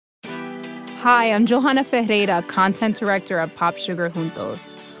Hi, I'm Johanna Ferreira, content director at Pop Sugar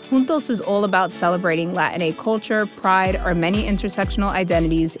Juntos. Juntos is all about celebrating Latinx culture, pride, our many intersectional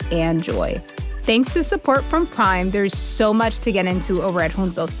identities, and joy. Thanks to support from Prime, there's so much to get into over at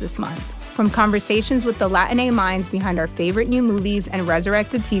Juntos this month. From conversations with the Latinx minds behind our favorite new movies and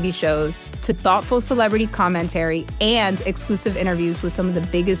resurrected TV shows, to thoughtful celebrity commentary and exclusive interviews with some of the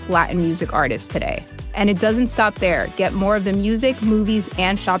biggest Latin music artists today. And it doesn't stop there. Get more of the music, movies,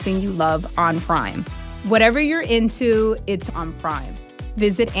 and shopping you love on Prime. Whatever you're into, it's on Prime.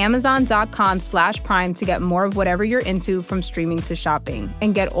 Visit Amazon.com/Prime to get more of whatever you're into, from streaming to shopping.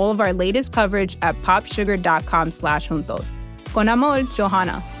 And get all of our latest coverage at popsugar.com/juntos. Con amor,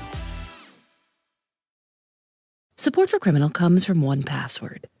 Johanna. Support for Criminal comes from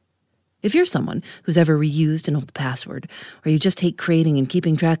 1Password. If you're someone who's ever reused an old password, or you just hate creating and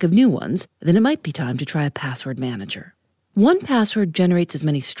keeping track of new ones, then it might be time to try a password manager. 1Password generates as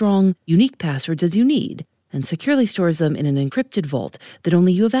many strong, unique passwords as you need, and securely stores them in an encrypted vault that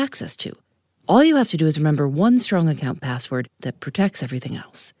only you have access to. All you have to do is remember one strong account password that protects everything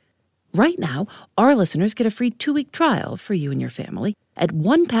else. Right now, our listeners get a free 2-week trial for you and your family at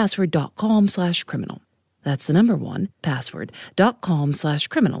onepassword.com/criminal. That's the number 1,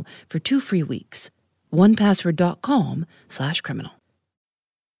 password.com/criminal for 2 free weeks. onepassword.com/criminal.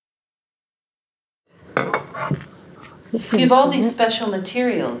 You have all these special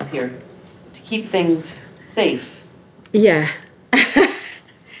materials here to keep things safe. Yeah.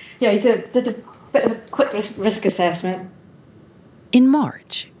 Yeah, I did a bit of a quick risk assessment. In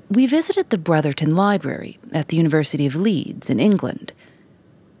March, we visited the Brotherton Library at the University of Leeds in England.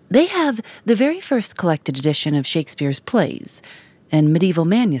 They have the very first collected edition of Shakespeare's plays and medieval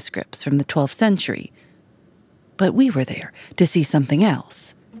manuscripts from the 12th century. But we were there to see something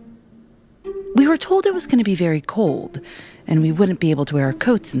else. We were told it was going to be very cold and we wouldn't be able to wear our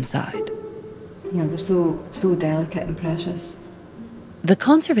coats inside. You know, they're so delicate and precious. The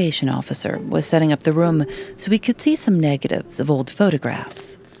conservation officer was setting up the room so we could see some negatives of old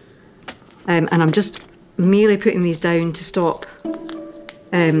photographs. And I'm just merely putting these down to stop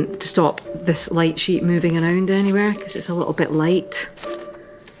this light sheet moving around anywhere, because it's a little bit light.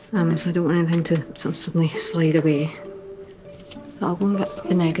 So I don't want anything to sort of suddenly slide away. So I'll go and get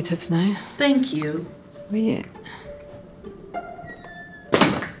the negatives now. Thank you. Yeah.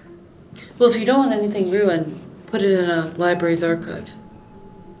 Well, if you don't want anything ruined, put it in a library's archive.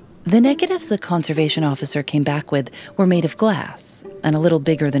 The negatives the conservation officer came back with were made of glass and a little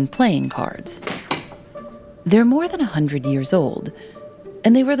bigger than playing cards. They're more than 100 years old,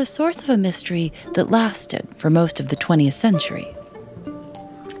 and they were the source of a mystery that lasted for most of the 20th century.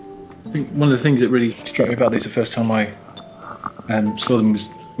 I think one of the things that really struck me about these the first time I saw them was,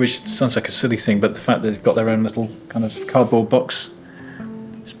 which sounds like a silly thing, but the fact that they've got their own little kind of cardboard box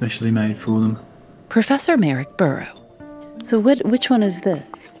specially made for them. Professor Merrick Burrow. So which one is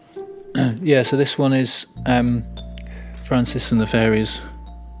this? Yeah, so this one is Francis and the Fairies.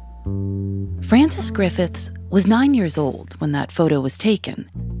 Frances Griffiths was 9 years old when that photo was taken.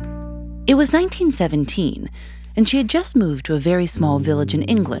 It was 1917, and she had just moved to a very small village in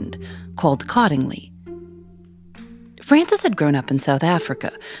England called Cottingley. Frances had grown up in South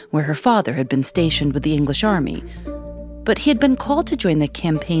Africa, where her father had been stationed with the English Army, but he had been called to join the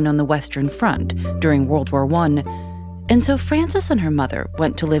campaign on the Western Front during World War I, and so Frances and her mother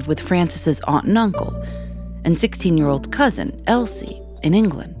went to live with Frances's aunt and uncle and 16-year-old cousin, Elsie, in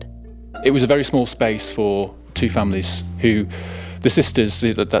England. It was a very small space for 2 families who, the sisters,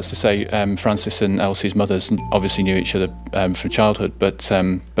 that's to say Frances and Elsie's mothers, obviously knew each other from childhood, but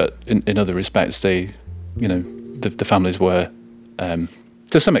in other respects, the families were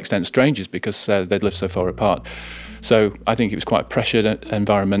to some extent strangers because they'd lived so far apart. So I think it was quite a pressured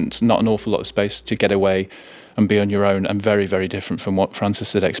environment, not an awful lot of space to get away and be on your own, and very, very different from what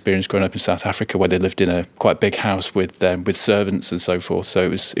Frances had experienced growing up in South Africa, where they lived in a quite big house with servants and so forth. So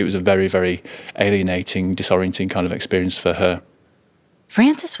it was a very, very alienating, disorienting kind of experience for her.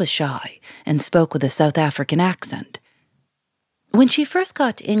 Frances was shy and spoke with a South African accent. When she first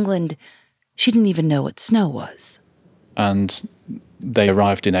got to England, she didn't even know what snow was. And they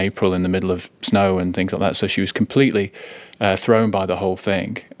arrived in April in the middle of snow and things like that, so she was completely thrown by the whole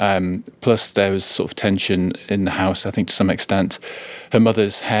thing. Plus there was sort of tension in the house, I think, to some extent. Her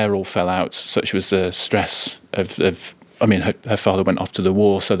mother's hair all fell out, such was the stress of her father went off to the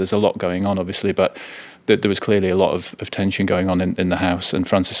war, so there's a lot going on, obviously, but there was clearly a lot of tension going on in the house, and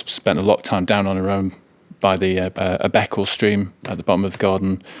Frances spent a lot of time down on her own by the a beck or stream at the bottom of the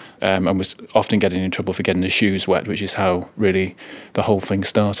garden, and was often getting in trouble for getting her shoes wet, which is how really the whole thing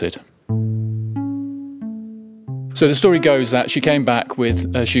started. So the story goes that she came back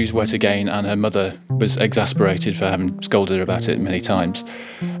with her shoes wet again, and her mother was exasperated for having scolded her about it many times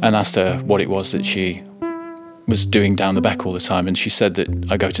and asked her what it was that she was doing down the beck all the time. And she said that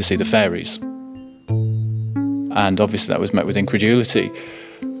I go to see the fairies. And obviously that was met with incredulity.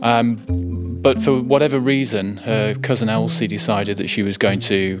 But for whatever reason, her cousin Elsie decided that she was going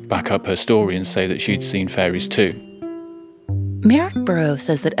to back up her story and say that she'd seen fairies too. Merrick Burrows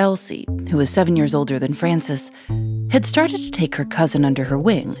says that Elsie, who was 7 years older than Frances, had started to take her cousin under her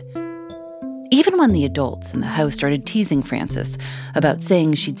wing. Even when the adults in the house started teasing Frances about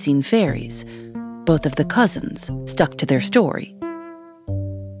saying she'd seen fairies, both of the cousins stuck to their story.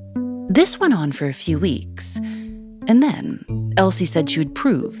 This went on for a few weeks, and then Elsie said she would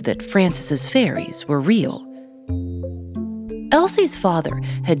prove that Frances's fairies were real. Elsie's father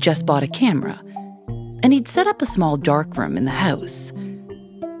had just bought a camera, and he'd set up a small darkroom in the house.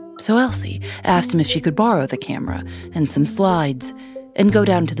 So Elsie asked him if she could borrow the camera and some slides and go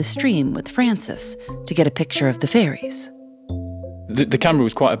down to the stream with Frances to get a picture of the fairies. The camera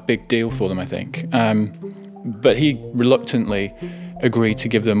was quite a big deal for them, I think. But he reluctantly agreed to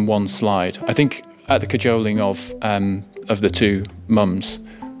give them one slide. I think at the cajoling of the two mums,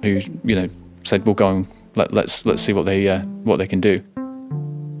 who said, "We'll go and let's see what they can do."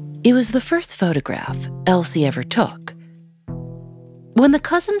 It was the first photograph Elsie ever took. When the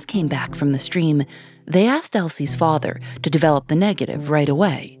cousins came back from the stream, they asked Elsie's father to develop the negative right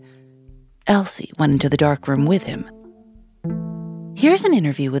away. Elsie went into the darkroom with him. Here's an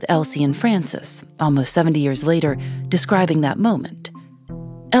interview with Elsie and Frances, almost 70 years later, describing that moment.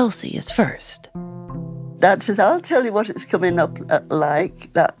 Elsie is first. Dad says, "I'll tell you what it's coming up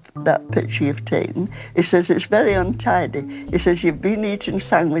like, that picture you've taken." He says, "It's very untidy." He says, "You've been eating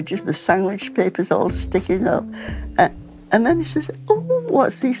sandwiches, the sandwich paper's all sticking up." And then he says, "Oh,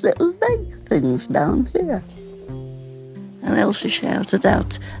 what's these little leg things down here?" And Elsie shouted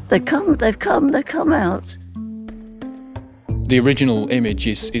out, they've come out." The original image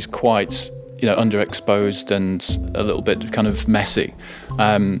is quite, underexposed and a little bit kind of messy.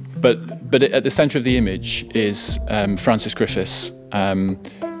 But at the centre of the image is Frances Griffiths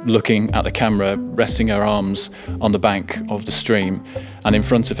looking at the camera, resting her arms on the bank of the stream, and in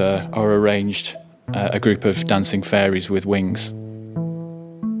front of her are arranged a group of dancing fairies with wings.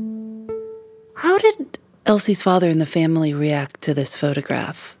 How did Elsie's father and the family react to this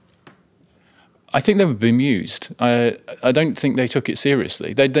photograph? I think they were bemused. I don't think they took it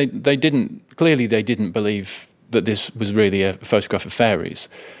seriously. They didn't believe that this was really a photograph of fairies,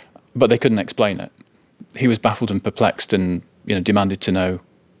 but they couldn't explain it. He was baffled and perplexed and demanded to know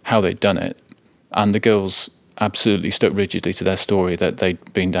how they'd done it. And the girls absolutely stuck rigidly to their story that they'd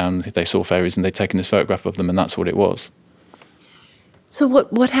been down, they saw fairies and they'd taken this photograph of them, and that's what it was. So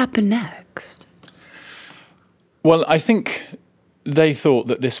what happened next? Well, I think they thought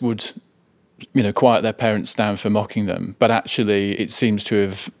that this would quiet their parents down for mocking them, but actually it seems to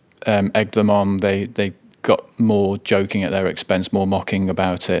have egged them on. They got more joking at their expense, more mocking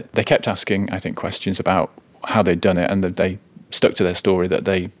about it. They kept asking, I think, questions about how they'd done it, and that they stuck to their story that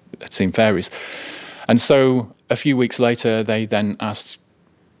they had seen fairies. And so a few weeks later, they then asked,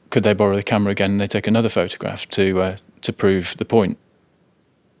 could they borrow the camera again, and they take another photograph to prove the point.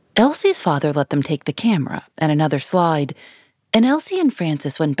 Elsie's father let them take the camera and another slide, and Elsie and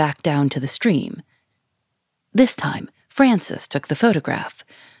Frances went back down to the stream. This time, Frances took the photograph,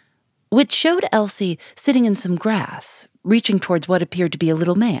 which showed Elsie sitting in some grass, reaching towards what appeared to be a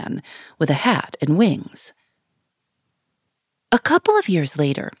little man with a hat and wings. A couple of years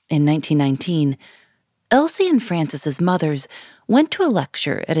later, in 1919, Elsie and Frances's mothers went to a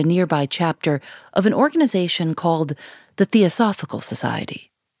lecture at a nearby chapter of an organization called the Theosophical Society.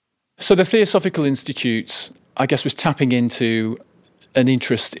 So the Theosophical Institute, I guess, was tapping into an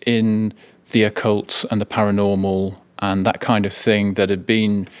interest in the occult and the paranormal and that kind of thing that had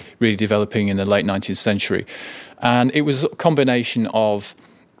been really developing in the late 19th century. And it was a combination of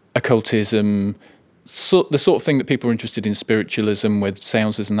occultism, the sort of thing that people were interested in, spiritualism with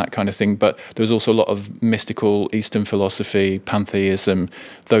seances and that kind of thing, but there was also a lot of mystical Eastern philosophy, pantheism,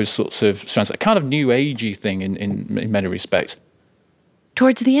 those sorts of strands, a kind of new agey thing in many respects.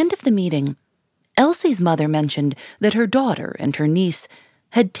 Towards the end of the meeting, Elsie's mother mentioned that her daughter and her niece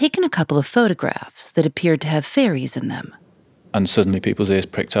had taken a couple of photographs that appeared to have fairies in them. And suddenly people's ears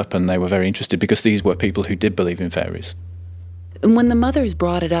pricked up and they were very interested because these were people who did believe in fairies. And when the mothers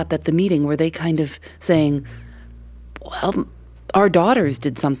brought it up at the meeting, were they kind of saying, well, our daughters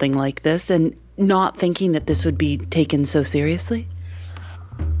did something like this, and not thinking that this would be taken so seriously?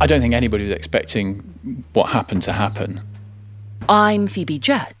 I don't think anybody was expecting what happened to happen. I'm Phoebe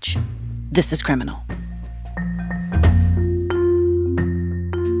Judge. This is Criminal.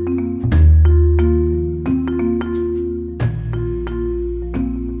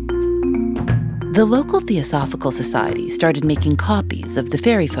 The local Theosophical Society started making copies of the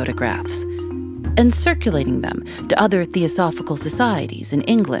fairy photographs and circulating them to other Theosophical societies in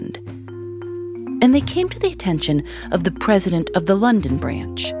England. And they came to the attention of the president of the London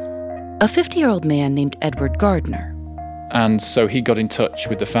branch, a 50-year-old man named Edward Gardner. And so he got in touch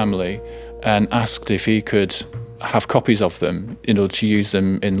with the family and asked if he could have copies of them in order to use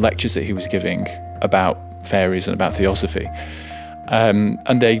them in lectures that he was giving about fairies and about theosophy.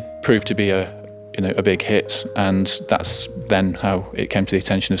 And they proved to be a big hit, and that's then how it came to the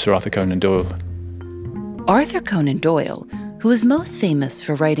attention of Sir Arthur Conan Doyle. Arthur Conan Doyle, who is most famous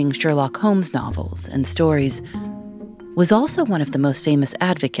for writing Sherlock Holmes novels and stories, was also one of the most famous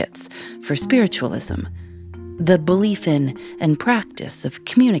advocates for spiritualism, the belief in and practice of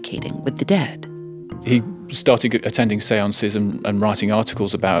communicating with the dead. He started attending seances and writing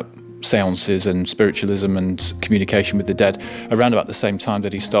articles about seances and spiritualism and communication with the dead around about the same time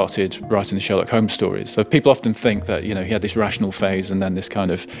that he started writing the Sherlock Holmes stories. So people often think that, he had this rational phase and then this kind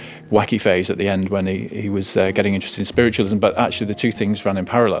of wacky phase at the end when he was getting interested in spiritualism, but actually the two things ran in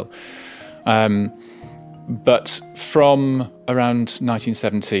parallel. But from around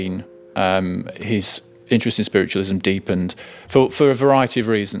 1917, his interest in spiritualism deepened for a variety of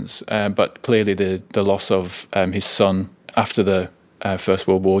reasons, but clearly the loss of his son after the First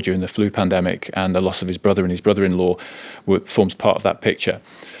World War during the flu pandemic and the loss of his brother and his brother-in-law forms part of that picture.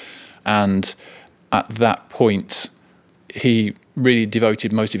 And at that point, he really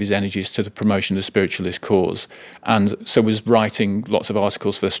devoted most of his energies to the promotion of the spiritualist cause, and so was writing lots of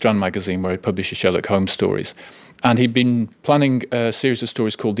articles for the Strand magazine where he published his Sherlock Holmes stories. And he'd been planning a series of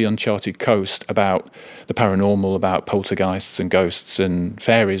stories called The Uncharted Coast about the paranormal, about poltergeists and ghosts, and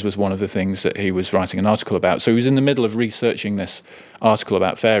fairies was one of the things that he was writing an article about. So he was in the middle of researching this article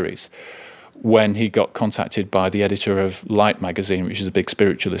about fairies when he got contacted by the editor of Light magazine, which is a big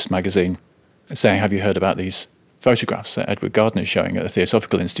spiritualist magazine, saying, "Have you heard about these photographs that Edward Gardner is showing at the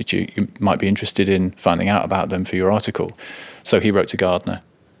Theosophical Institute? You might be interested in finding out about them for your article." So he wrote to Gardner.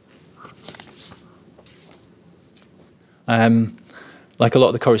 Like a lot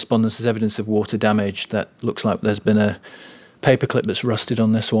of the correspondence, there's evidence of water damage. That looks like there's been a paperclip that's rusted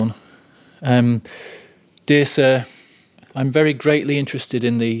on this one. "Dear Sir, I'm very greatly interested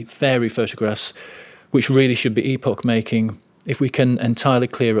in the fairy photographs, which really should be epoch-making if we can entirely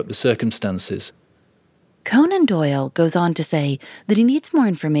clear up the circumstances." Conan Doyle goes on to say that he needs more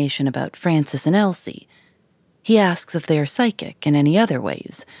information about Francis and Elsie. He asks if they are psychic in any other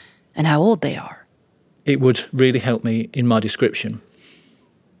ways, and how old they are. "It would really help me in my description.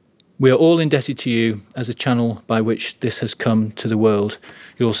 We are all indebted to you as a channel by which this has come to the world.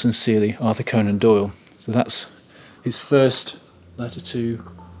 Yours sincerely, Arthur Conan Doyle." So that's his first letter to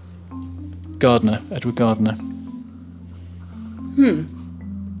Gardner, Edward Gardner.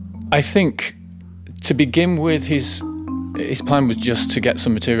 I think, to begin with, his plan was just to get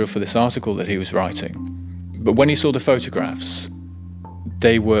some material for this article that he was writing. But when he saw the photographs,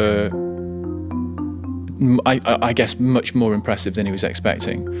 they were, I guess, much more impressive than he was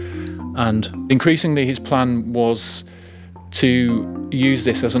expecting. And increasingly his plan was to use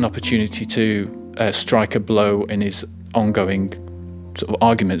this as an opportunity to strike a blow in his ongoing sort of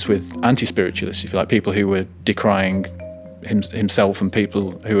arguments with anti-spiritualists, if you like, people who were decrying himself and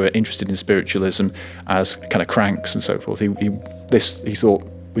people who were interested in spiritualism as kind of cranks and so forth. He thought,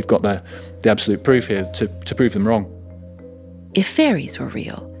 we've got the absolute proof here to prove them wrong. If fairies were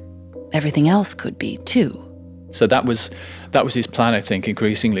real, everything else could be too. So that was his plan, I think,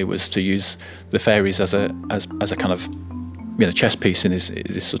 increasingly, was to use the fairies as a kind of chess piece in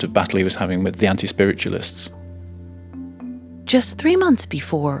this sort of battle he was having with the anti-spiritualists. Just 3 months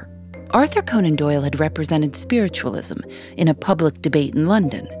before, Arthur Conan Doyle had represented spiritualism in a public debate in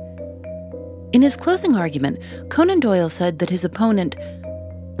London. In his closing argument, Conan Doyle said that his opponent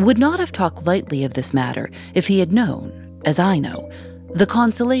would not have talked lightly of this matter if he had known, as I know, the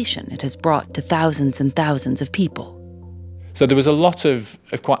consolation it has brought to thousands and thousands of people. So there was a lot of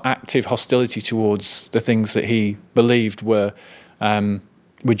quite active hostility towards the things that he believed were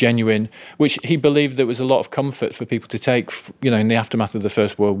genuine, which he believed there was a lot of comfort for people to take, in the aftermath of the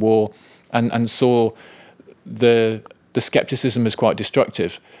First World War, and saw the scepticism as quite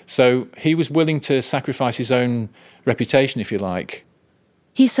destructive. So he was willing to sacrifice his own reputation, if you like.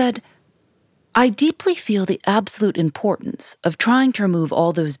 He said, "I deeply feel the absolute importance of trying to remove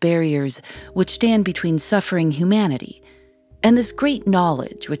all those barriers which stand between suffering humanity and this great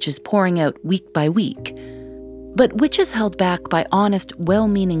knowledge which is pouring out week by week, but which is held back by honest,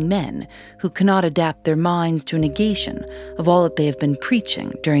 well-meaning men who cannot adapt their minds to a negation of all that they have been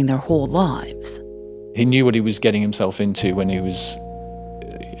preaching during their whole lives." He knew what he was getting himself into when he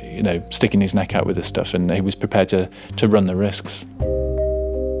sticking his neck out with this stuff, and he was prepared to run the risks.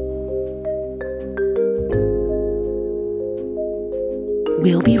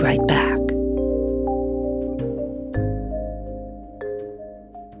 We'll be right back.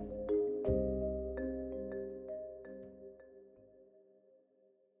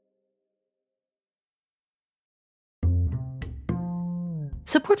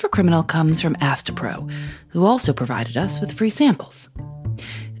 Support for Criminal comes from Astapro, who also provided us with free samples.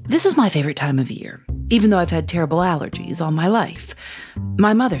 This is my favorite time of year, even though I've had terrible allergies all my life.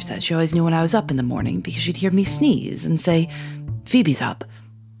 My mother said she always knew when I was up in the morning because she'd hear me sneeze and say, "Phoebe's up."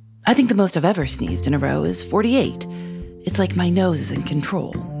 I think the most I've ever sneezed in a row is 48. It's like my nose is in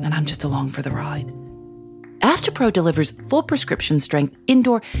control, and I'm just along for the ride. Astapro delivers full prescription strength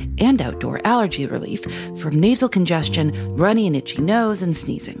indoor and outdoor allergy relief from nasal congestion, runny and itchy nose, and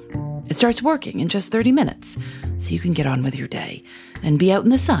sneezing. It starts working in just 30 minutes, so you can get on with your day and be out in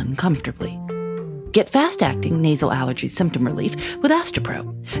the sun comfortably. Get fast-acting nasal allergy symptom relief with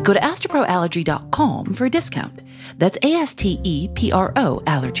Astapro. Go to astaproallergy.com for a discount. That's ASTEPRO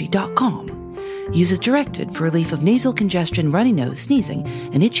allergy.com. Use as directed for relief of nasal congestion, runny nose, sneezing,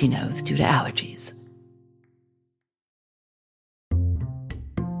 and itchy nose due to allergies.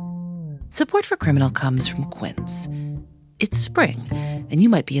 Support for Criminal comes from Quince. It's spring, and you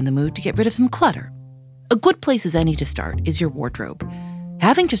might be in the mood to get rid of some clutter. A good place as any to start is your wardrobe.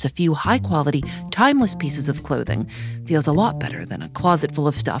 Having just a few high-quality, timeless pieces of clothing feels a lot better than a closet full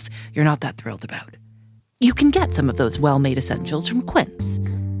of stuff you're not that thrilled about. You can get some of those well-made essentials from Quince.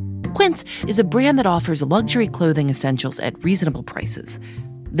 Quince is a brand that offers luxury clothing essentials at reasonable prices.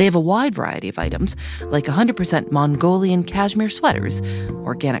 They have a wide variety of items, like 100% Mongolian cashmere sweaters,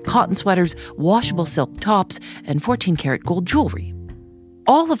 organic cotton sweaters, washable silk tops, and 14-karat gold jewelry.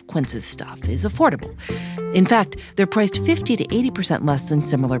 All of Quince's stuff is affordable. In fact, they're priced 50 to 80% less than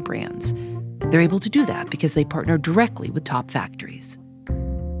similar brands. They're able to do that because they partner directly with top factories.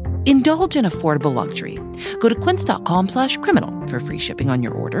 Indulge in affordable luxury. Go to quince.com/criminal for free shipping on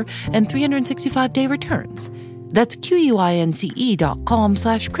your order and 365-day returns. That's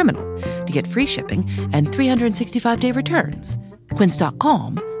QUINCE.com/criminal to get free shipping and 365-day returns.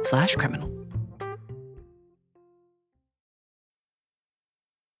 Quince.com/criminal.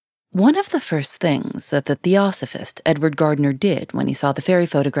 One of the first things that the theosophist Edward Gardner did when he saw the fairy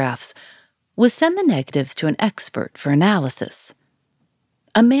photographs was send the negatives to an expert for analysis,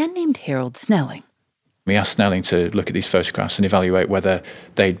 a man named Harold Snelling. We asked Snelling to look at these photographs and evaluate whether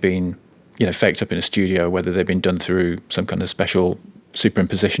they'd been faked up in a studio, whether they'd been done through some kind of special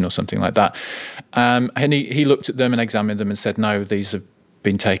superimposition or something like that. And he looked at them and examined them and said, no, these have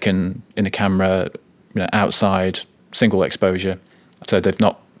been taken in a camera, outside, single exposure. So they've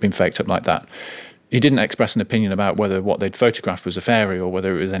not been faked up like that. He didn't express an opinion about whether what they'd photographed was a fairy or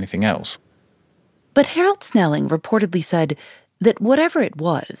whether it was anything else. But Harold Snelling reportedly said that whatever it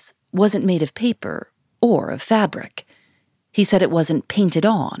wasn't made of paper or of fabric. He said it wasn't painted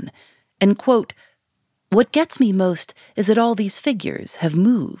on, and, quote, "What gets me most is that all these figures have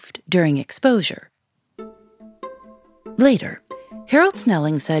moved during exposure." Later, Harold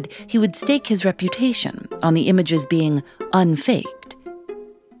Snelling said he would stake his reputation on the images being unfaked.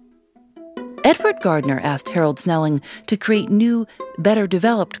 Edward Gardner asked Harold Snelling to create new, better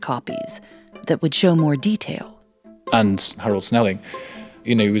developed copies that would show more detail. And Harold Snelling,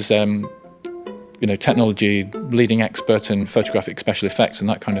 he was technology leading expert in photographic special effects and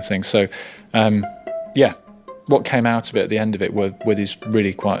that kind of thing. So, what came out of it at the end of it were these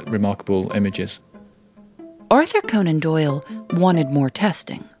really quite remarkable images. Arthur Conan Doyle wanted more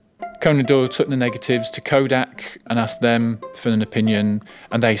testing. Conan Doyle took the negatives to Kodak and asked them for an opinion,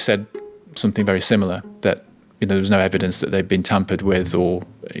 and they said something very similar, that there was no evidence that they'd been tampered with or,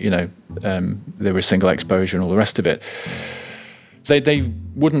 they were a single exposure and all the rest of it. They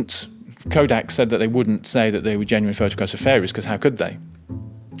wouldn't, Kodak said that they wouldn't say that they were genuine photographs of fairies, because how could they?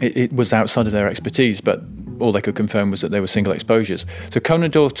 It was outside of their expertise, but all they could confirm was that they were single exposures. So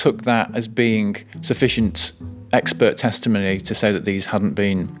Conan Doyle took that as being sufficient expert testimony to say that these hadn't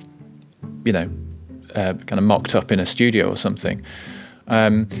been, kind of mocked up in a studio or something.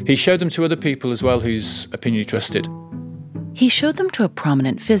 He showed them to other people as well whose opinion he trusted. He showed them to a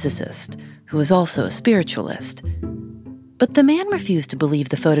prominent physicist who was also a spiritualist. But the man refused to believe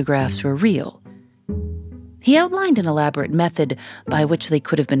the photographs were real. He outlined an elaborate method by which they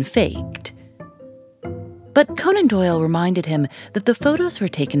could have been faked. But Conan Doyle reminded him that the photos were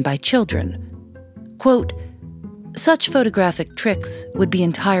taken by children. Quote, "Such photographic tricks would be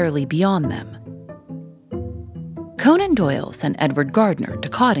entirely beyond them." Conan Doyle sent Edward Gardner to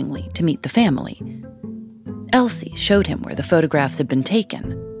Cottingley to meet the family. Elsie showed him where the photographs had been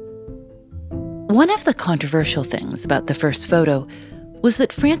taken. One of the controversial things about the first photo was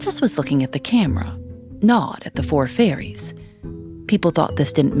that Frances was looking at the camera, not at the 4 fairies. People thought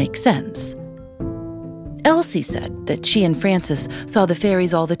this didn't make sense. Elsie said that she and Frances saw the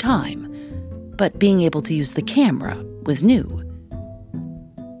fairies all the time, but being able to use the camera was new.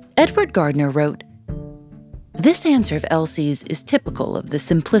 Edward Gardner wrote, "This answer of Elsie's is typical of the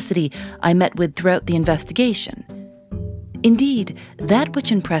simplicity I met with throughout the investigation. Indeed, that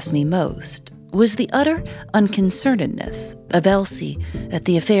which impressed me most was the utter unconcernedness of Elsie at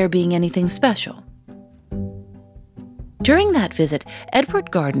the affair being anything special." During that visit,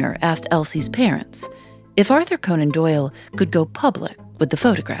 Edward Gardner asked Elsie's parents if Arthur Conan Doyle could go public with the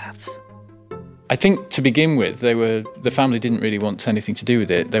photographs. I think to begin with, the family didn't really want anything to do with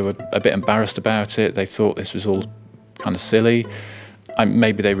it. They were a bit embarrassed about it. They thought this was all kind of silly.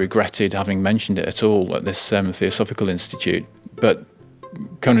 Maybe they regretted having mentioned it at all at this Theosophical Institute. But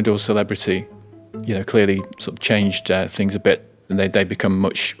Conan Doyle's celebrity, clearly sort of changed things a bit, and they become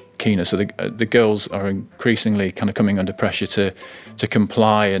much keener. So the girls are increasingly kind of coming under pressure to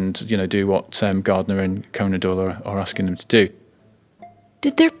comply and do what Gardner and Conan Doyle are asking them to do.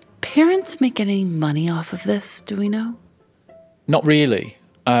 Did their parents make any money off of this, do we know? Not really.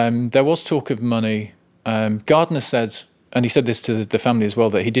 There was talk of money. Gardner said, and he said this to the family as well,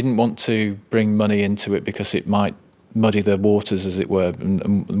 that he didn't want to bring money into it because it might muddy the waters, as it were,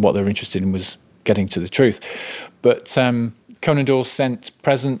 and what they were interested in was getting to the truth. But Conan Doyle sent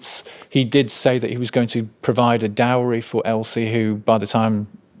presents. He did say that he was going to provide a dowry for Elsie, who by the time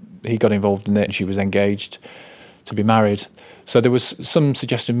he got involved in it, she was engaged to be married. So there was some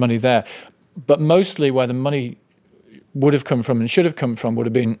suggested money there. But mostly where the money would have come from and should have come from would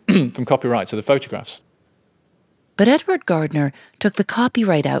have been from copyright to the photographs. But Edward Gardner took the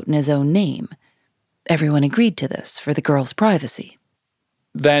copyright out in his own name. Everyone agreed to this for the girls' privacy.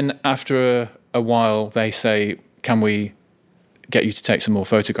 Then after a while, they say, "Can we get you to take some more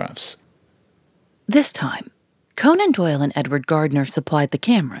photographs?" This time, Conan Doyle and Edward Gardner supplied the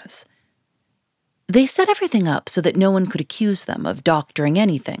cameras. They set everything up so that no one could accuse them of doctoring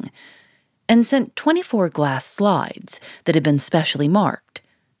anything, and sent 24 glass slides that had been specially marked.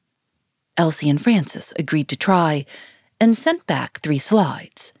 Elsie and Frances agreed to try and sent back 3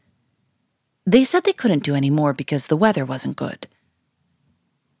 slides. They said they couldn't do any more because the weather wasn't good.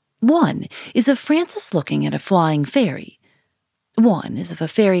 One is of Frances looking at a flying fairy. One is of a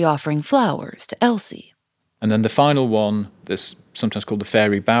fairy offering flowers to Elsie. And then the final one, that's sometimes called the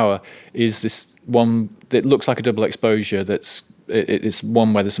fairy bower, is this one that looks like a double exposure. It's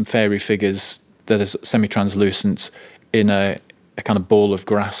one where there's some fairy figures that are semi-translucent in a kind of ball of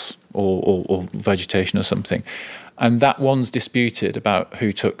grass or vegetation or something. And that one's disputed about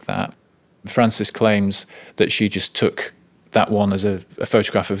who took that. Frances claims that she just took that one as a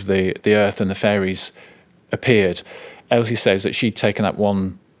photograph of the earth and the fairies appeared. Elsie says that she'd taken that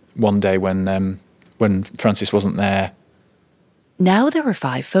one day when Frances wasn't there. Now there were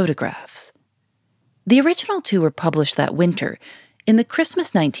 5 photographs. The original 2 were published that winter in the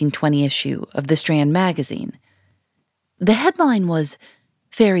Christmas 1920 issue of the Strand magazine. The headline was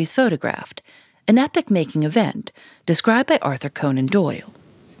 "Fairies Photographed, an epic-making event described by Arthur Conan Doyle."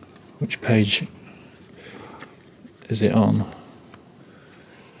 Which page is it on?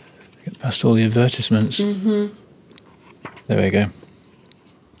 Get past all the advertisements. Mm-hmm. There we go.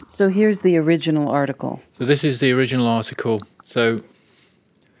 So here's the original article. So this is the original article. So,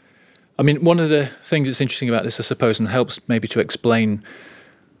 I mean, one of the things that's interesting about this, I suppose, and helps maybe to explain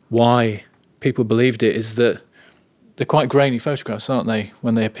why people believed it, is that they're quite grainy photographs, aren't they,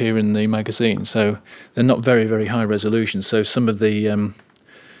 when they appear in the magazine? So they're not very, very high resolution. So some of the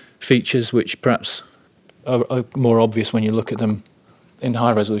features which perhaps are more obvious when you look at them in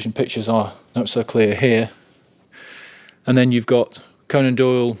high resolution pictures are not so clear here. And then you've got Conan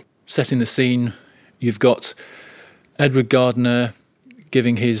Doyle setting the scene. You've got Edward Gardner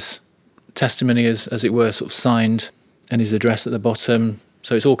giving his testimony, as it were, sort of signed, and his address at the bottom.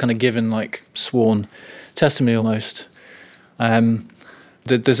 So it's all kind of given like sworn testimony almost.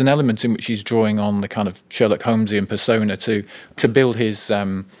 There's an element in which he's drawing on the kind of Sherlock Holmesian persona to build his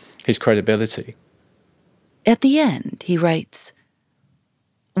credibility. At the end, he writes,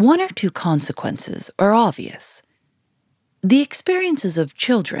 "1 or 2 consequences are obvious. The experiences of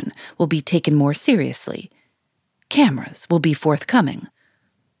children will be taken more seriously. Cameras will be forthcoming.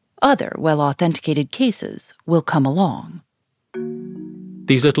 Other well-authenticated cases will come along."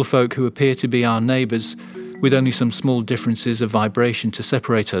 These little folk who appear to be our neighbours, with only some small differences of vibration to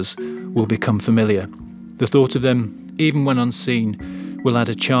separate us, will become familiar. The thought of them, even when unseen, will add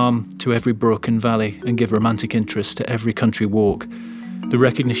a charm to every brook and valley and give romantic interest to every country walk. The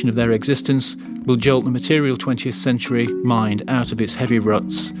recognition of their existence will jolt the material 20th century mind out of its heavy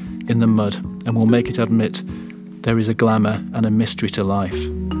ruts in the mud and will make it admit there is a glamour and a mystery to life.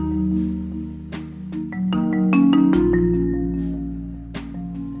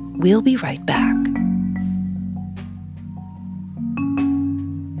 We'll be right back.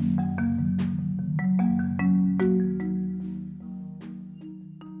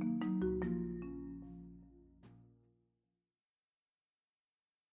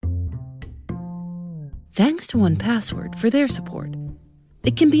 Thanks to 1Password for their support.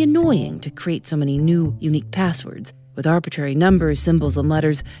 It can be annoying to create so many new, unique passwords with arbitrary numbers, symbols, and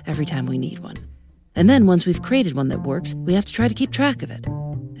letters every time we need one. And then once we've created one that works, we have to try to keep track of it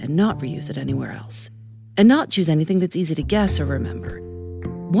and not reuse it anywhere else. And not choose anything that's easy to guess or remember.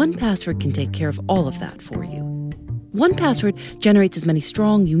 1Password can take care of all of that for you. 1Password generates as many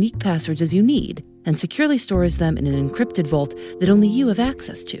strong, unique passwords as you need and securely stores them in an encrypted vault that only you have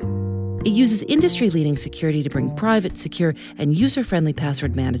access to. It uses industry-leading security to bring private, secure, and user-friendly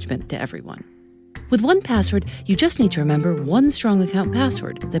password management to everyone. With 1Password, you just need to remember one strong account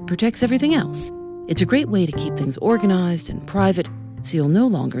password that protects everything else. It's a great way to keep things organized and private, so you'll no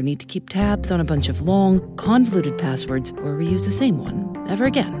longer need to keep tabs on a bunch of long, convoluted passwords or reuse the same one ever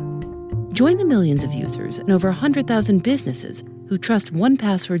again. Join the millions of users and over 100,000 businesses who trust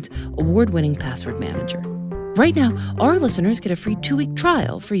 1Password's award-winning password manager. Right now, our listeners get a free 2-week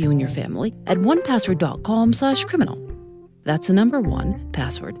trial for you and your family at 1password.com/criminal. That's the number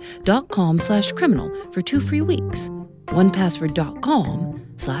 1password.com/criminal for 2 free weeks.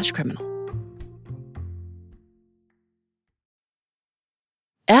 1password.com/criminal.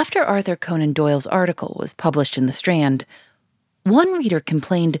 After Arthur Conan Doyle's article was published in The Strand, one reader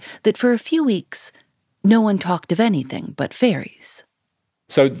complained that for a few weeks, no one talked of anything but fairies.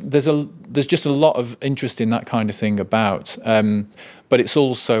 So there's just a lot of interest in that kind of thing about, but it's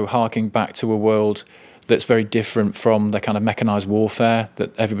also harking back to a world that's very different from the kind of mechanised warfare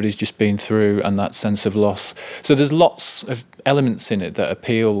that everybody's just been through and that sense of loss. So there's lots of elements in it that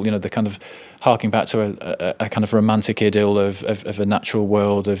appeal, the kind of harking back to a kind of romantic idyll of a natural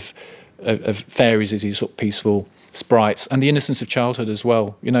world, of fairies as these sort of peaceful sprites, and the innocence of childhood as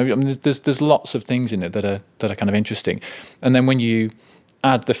well. There's lots of things in it that are kind of interesting. And then when you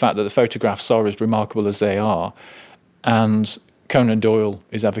add the fact that the photographs are as remarkable as they are, and Conan Doyle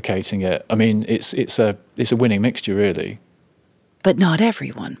is advocating it, I mean, it's a winning mixture, really. But not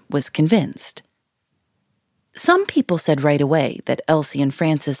everyone was convinced. Some people said right away that Elsie and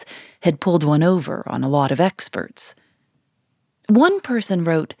Francis had pulled one over on a lot of experts. One person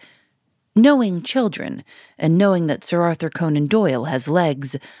wrote, "Knowing children, and knowing that Sir Arthur Conan Doyle has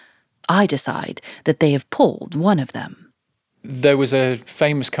legs, I decide that they have pulled one of them." There was a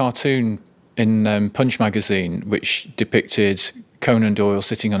famous cartoon in Punch magazine which depicted Conan Doyle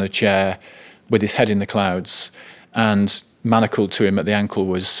sitting on a chair with his head in the clouds, and manacled to him at the ankle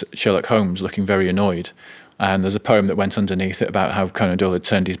was Sherlock Holmes looking very annoyed. And there's a poem that went underneath it about how Conan Doyle had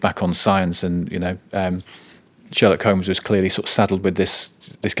turned his back on science, and Sherlock Holmes was clearly sort of saddled with this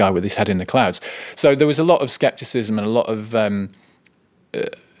guy with his head in the clouds. So there was a lot of scepticism and a lot of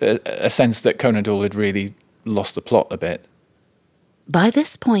a sense that Conan Doyle had really lost the plot a bit. By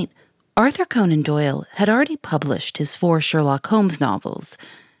this point, Arthur Conan Doyle had already published his 4 Sherlock Holmes novels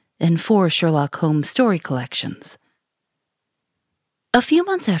and 4 Sherlock Holmes story collections. A few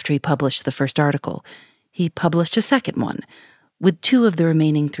months after he published the first article, he published a second one with 2 of the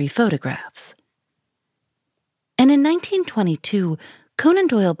remaining 3 photographs. And in 1922, Conan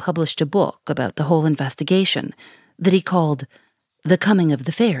Doyle published a book about the whole investigation that he called The Coming of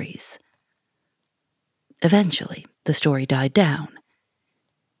the Fairies. Eventually, the story died down.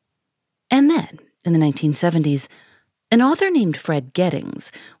 And then, in the 1970s, an author named Fred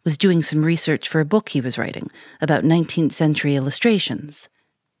Gettings was doing some research for a book he was writing about 19th century illustrations.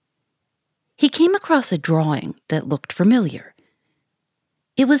 He came across a drawing that looked familiar.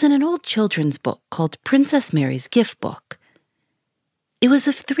 It was in an old children's book called Princess Mary's Gift Book. It was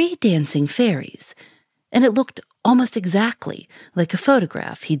of 3 dancing fairies, and it looked almost exactly like a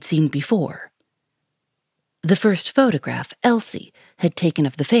photograph he'd seen before. The first photograph Elsie had taken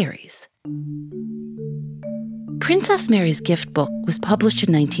of the fairies. Princess Mary's Gift Book was published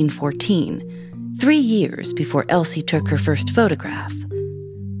in 1914, 3 years before Elsie took her first photograph.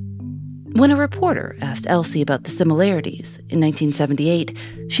 When a reporter asked Elsie about the similarities in 1978,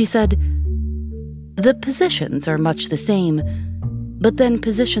 she said, "The positions are much the same, but then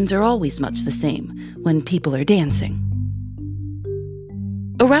positions are always much the same when people are dancing."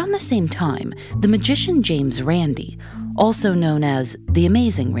 Around the same time, the magician James Randi, also known as the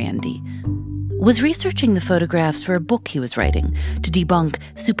Amazing Randi, was researching the photographs for a book he was writing to debunk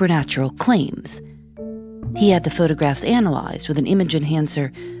supernatural claims. He had the photographs analyzed with an image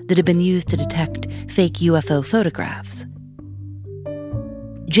enhancer that had been used to detect fake UFO photographs.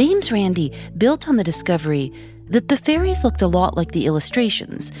 James Randi built on the discovery that the fairies looked a lot like the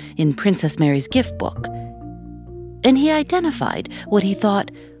illustrations in Princess Mary's gift book, and he identified what he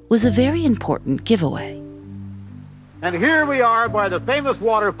thought was a very important giveaway. And here we are by the famous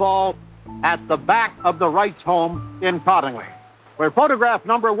waterfall at the back of the Wrights' home in Cottingley, where photograph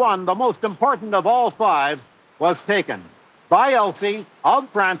number 1, the most important of all 5, was taken by Elsie of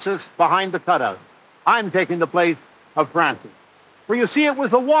Francis behind the cutout. I'm taking the place of Francis. For you see, it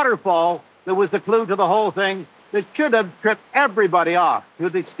was the waterfall that was the clue to the whole thing that should have tripped everybody off to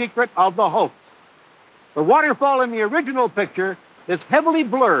the secret of the hoax. The waterfall in the original picture is heavily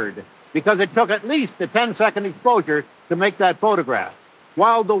blurred because it took at least a 10-second exposure to make that photograph,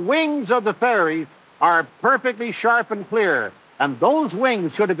 while the wings of the fairies are perfectly sharp and clear, and those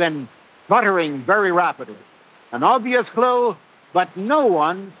wings should have been fluttering very rapidly. An obvious clue, but no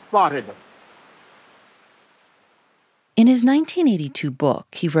one spotted it. In his 1982 book,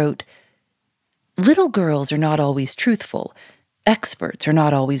 he wrote, "Little girls are not always truthful, experts are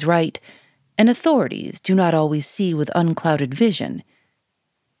not always right, and authorities do not always see with unclouded vision."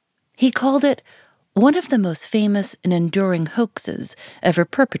 He called it one of the most famous and enduring hoaxes ever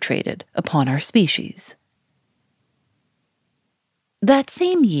perpetrated upon our species. That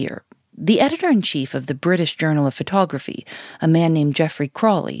same year, the editor-in-chief of the British Journal of Photography, a man named Geoffrey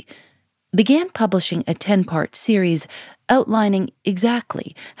Crawley, began publishing a 10-part series outlining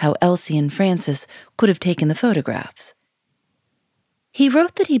exactly how Elsie and Francis could have taken the photographs. He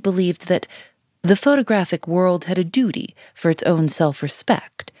wrote that he believed that the photographic world had a duty for its own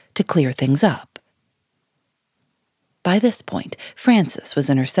self-respect to clear things up. By this point, Frances was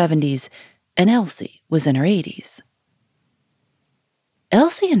in her 70s and Elsie was in her 80s.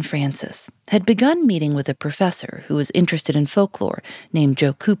 Elsie and Frances had begun meeting with a professor who was interested in folklore named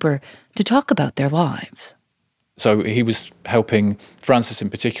Joe Cooper to talk about their lives. So he was helping Frances in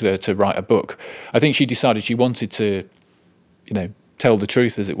particular to write a book. I think she decided she wanted to, tell the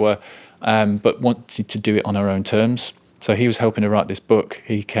truth, as it were, but wanted to do it on her own terms. So he was helping her write this book.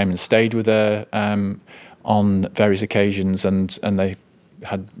 He came and stayed with her on various occasions, and they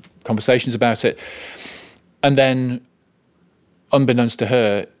had conversations about it. And then, unbeknownst to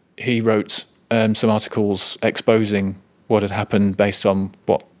her, he wrote some articles exposing what had happened based on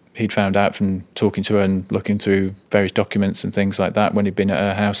what he'd found out from talking to her and looking through various documents and things like that when he'd been at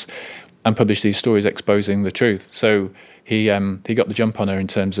her house, and published these stories exposing the truth. So he got the jump on her in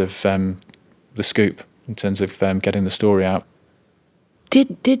terms of the scoop, in terms of getting the story out.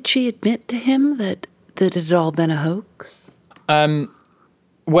 Did she admit to him that it had all been a hoax?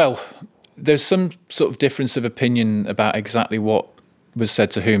 Well, there's some sort of difference of opinion about exactly what was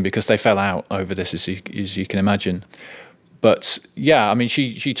said to whom, because they fell out over this, as you can imagine. But yeah, I mean,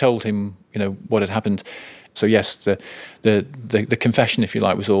 she told him, what had happened. So yes, the confession, if you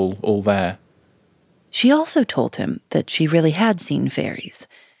like, was all there. She also told him that she really had seen fairies,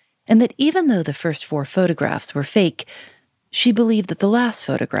 and that even though the first 4 photographs were fake, she believed that the last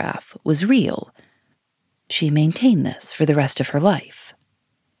photograph was real. She maintained this for the rest of her life.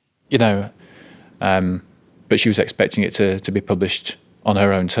 But she was expecting it to be published on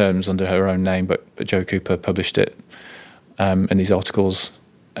her own terms, under her own name, but Joe Cooper published it in these articles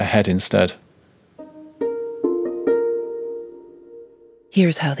ahead instead.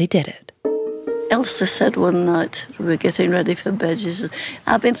 Here's how they did it. Elsa said one night, we were getting ready for bed, she said,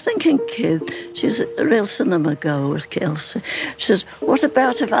 "I've been thinking, kid," she's a real cinema goer, Elsa. She says, "What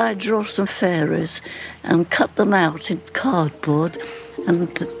about if I draw some fairies and cut them out in cardboard,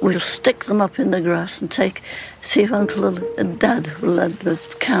 and we'll stick them up in the grass and see if Uncle and Dad will lend the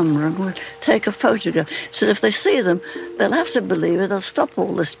camera and we'll take a photograph. So if they see them, they'll have to believe it, they'll stop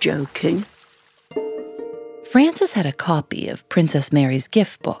all this joking." Frances had a copy of Princess Mary's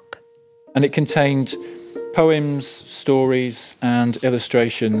gift book. And it contained poems, stories, and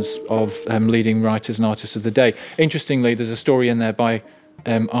illustrations of leading writers and artists of the day. Interestingly, there's a story in there by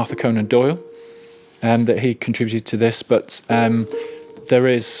Arthur Conan Doyle that he contributed to this, but there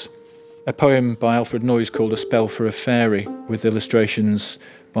is a poem by Alfred Noyes called A Spell for a Fairy, with illustrations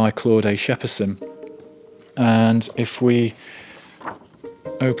by Claude A. Shepperson. And if we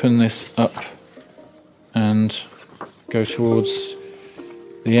open this up and go towards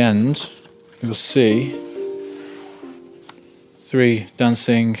the end, you'll see 3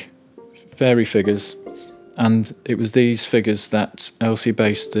 dancing fairy figures, and it was these figures that Elsie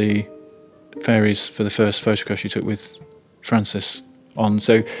based the fairies for the first photograph she took with Frances on.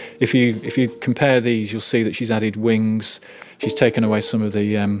 So if you compare these, you'll see that she's added wings. She's taken away some of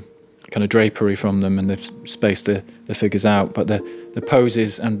the kind of drapery from them, and they've spaced the figures out. But the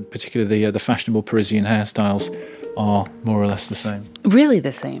poses, and particularly the fashionable Parisian hairstyles, are more or less the same. Really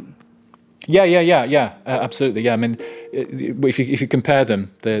the same? Yeah, absolutely. Yeah, I mean, if you compare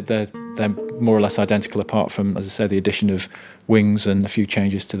them, they're more or less identical, apart from, as I said, the addition of wings and a few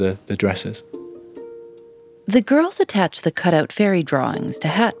changes to the dresses. The girls attached the cutout fairy drawings to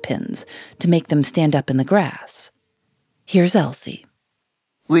hat pins to make them stand up in the grass. Here's Elsie.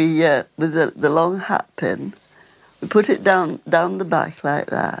 We, with the long hat pin, we put it down the back like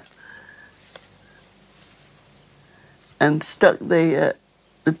that, and stuck the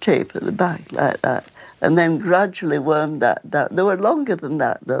tape at the back like that, and then gradually wormed that down. They were longer than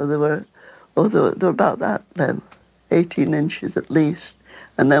that, though. They were about that then, 18 inches at least,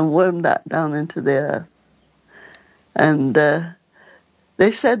 and then wormed that down into the earth. And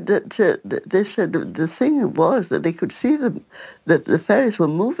they said that the thing was that they could see that the fairies were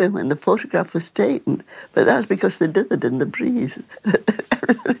moving when the photograph was taken, but that's because they did it in the breeze.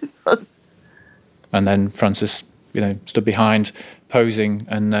 And then Frances, stood behind, posing,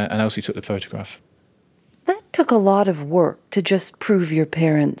 and Elsie took the photograph. That took a lot of work to just prove your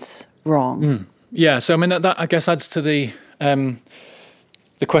parents wrong. Yeah, so I mean that I guess adds to the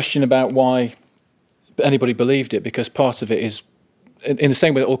question about why anybody believed it, because part of it is, in the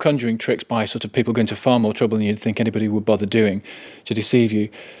same way that all conjuring tricks by sort of people going to far more trouble than you'd think anybody would bother doing to deceive you,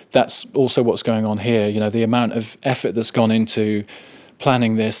 that's also what's going on here. The amount of effort that's gone into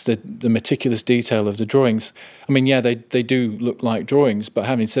planning this, the meticulous detail of the drawings. I mean, yeah, they do look like drawings, but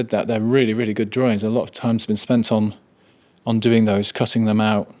having said that, they're really, really good drawings. A lot of time's been spent on doing those, cutting them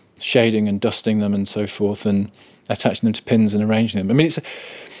out, shading and dusting them and so forth, and attaching them to pins and arranging them. I mean,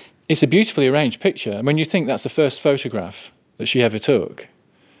 it's a beautifully arranged picture. I mean, you think that's the first photograph that she ever took.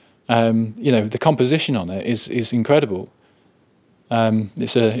 The composition on it is incredible.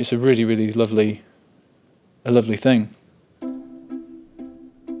 It's a really, really lovely thing.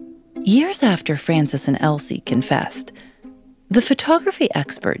 Years after Frances and Elsie confessed, the photography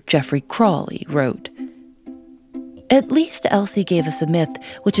expert Geoffrey Crawley wrote, "At least Elsie gave us a myth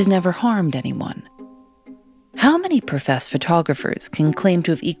which has never harmed anyone. How many professed photographers can claim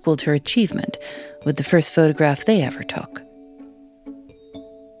to have equaled her achievement with the first photograph they ever took?"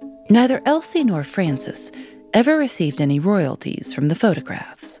 Neither Elsie nor Frances ever received any royalties from the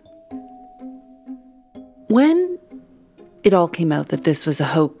photographs. When it all came out that this was a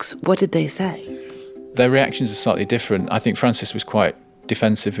hoax, what did they say? Their reactions are slightly different. I think Frances was quite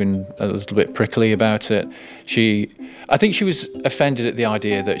defensive and a little bit prickly about it. I think she was offended at the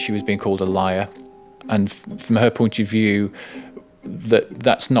idea that she was being called a liar, and from her point of view,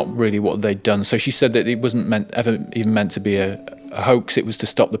 that's not really what they'd done. So she said that it wasn't ever even meant to be a hoax. It was to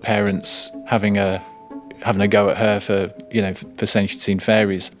stop the parents having a go at her for saying she'd seen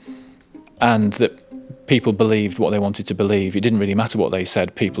fairies, and that people believed what they wanted to believe. It didn't really matter what they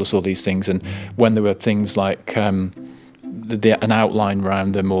said. People saw these things, and when there were things like an outline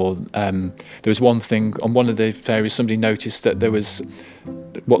around them, or there was one thing on one of the fairies, somebody noticed that there was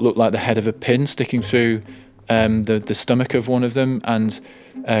what looked like the head of a pin sticking through the stomach of one of them, and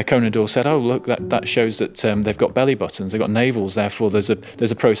Conan Doyle said, "Oh, look, that shows that they've got belly buttons, they've got navels, therefore there's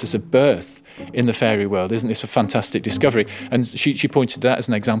a process of birth in the fairy world. Isn't this a fantastic discovery?" And she pointed to that as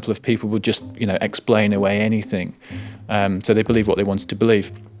an example of people would just explain away anything, so they believed what they wanted to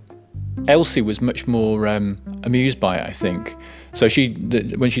believe. Elsie was much more amused by it, I think. So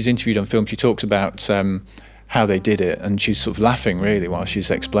when she's interviewed on film, she talks about how they did it, and she's sort of laughing really while she's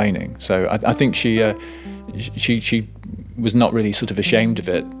explaining. So I think she was not really sort of ashamed of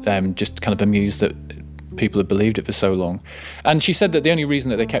it, just kind of amused that people had believed it for so long. And she said that the only reason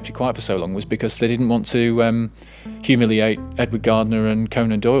that they kept it quiet for so long was because they didn't want to humiliate Edward Gardner and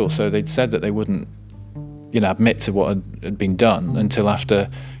Conan Doyle. So they'd said that they wouldn't admit to what had been done until after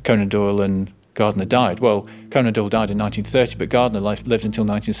Conan Doyle and Gardner died. Well, Conan Doyle died in 1930, but Gardner lived until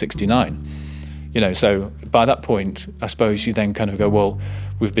 1969. So by that point, I suppose you then kind of go, well,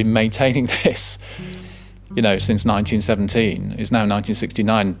 we've been maintaining this, since 1917. It's now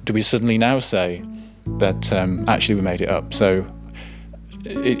 1969. Do we suddenly now say that actually we made it up? So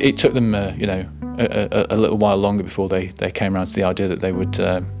it took them, a little while longer before they came around to the idea that they would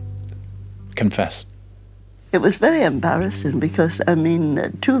confess. It was very embarrassing because,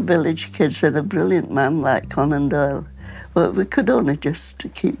 two village kids and a brilliant man like Conan Doyle, well, we could only just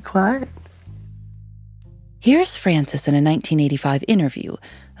keep quiet. Here's Frances in a 1985 interview,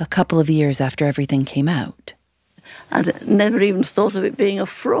 a couple of years after everything came out. I'd never even thought of it being a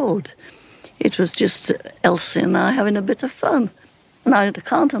fraud. It was just Elsie and I having a bit of fun. And I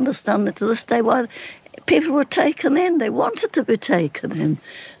can't understand it to this day why people were taken in. They wanted to be taken in.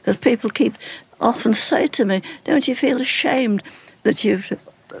 Because people often say to me, don't you feel ashamed that you've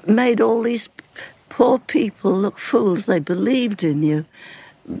made all these poor people look fools? They believed in you.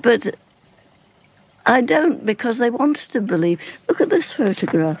 But I don't, because they wanted to believe. Look at this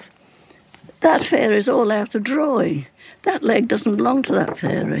photograph. That fairy is all out of drawing. That leg doesn't belong to that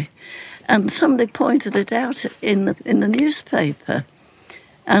fairy. And somebody pointed it out in the newspaper.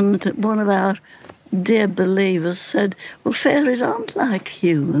 And one of our dear believers said, well, fairies aren't like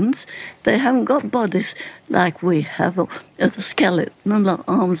humans. They haven't got bodies like we have, or the skeleton and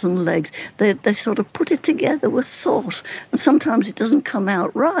arms and legs. They sort of put it together with thought. And sometimes it doesn't come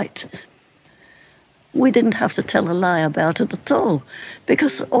out right. We didn't have to tell a lie about it at all,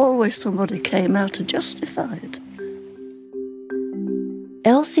 because always somebody came out to justify it.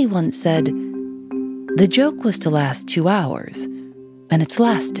 Elsie once said, "The joke was to last 2 hours, and it's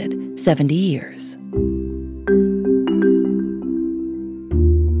lasted 70 years."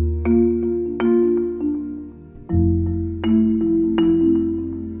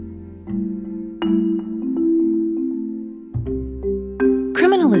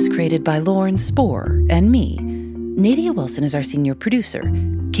 Criminal is created by Lauren Spohr and me. Nadia Wilson is our senior producer.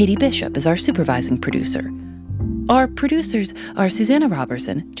 Katie Bishop is our supervising producer. Our producers are Susanna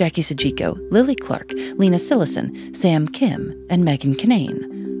Robertson, Jackie Sajiko, Lily Clark, Lena Sillison, Sam Kim, and Megan Kinane.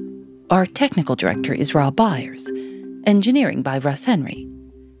 Our technical director is Rob Byers. Engineering by Russ Henry.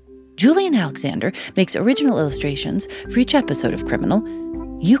 Julian Alexander makes original illustrations for each episode of Criminal.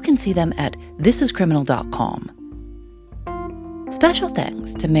 You can see them at thisiscriminal.com. Special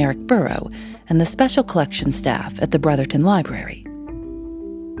thanks to Merrick Burrow and the Special Collections staff at the Brotherton Library.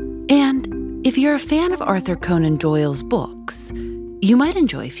 And if you're a fan of Arthur Conan Doyle's books, you might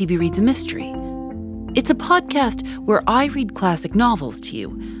enjoy Phoebe Reads a Mystery. It's a podcast where I read classic novels to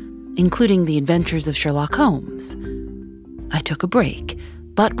you, including The Adventures of Sherlock Holmes. I took a break,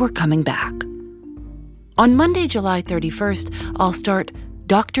 but we're coming back. On Monday, July 31st, I'll start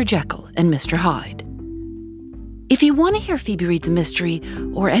Dr. Jekyll and Mr. Hyde. If you want to hear Phoebe Reads a Mystery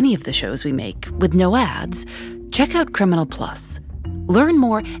or any of the shows we make with no ads, check out Criminal Plus. Learn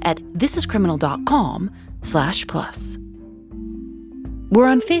more at thisiscriminal.com/plus. We're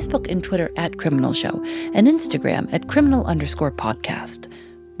on Facebook and Twitter at Criminal Show and Instagram at criminal_podcast.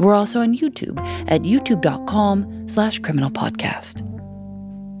 We're also on YouTube at youtube.com/criminalpodcast.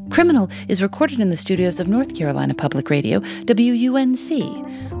 Criminal is recorded in the studios of North Carolina Public Radio, WUNC.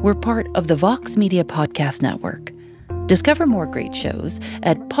 We're part of the Vox Media Podcast Network. Discover more great shows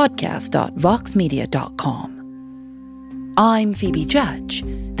at podcast.voxmedia.com. I'm Phoebe Judge.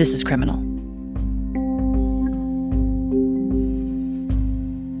 This is Criminal.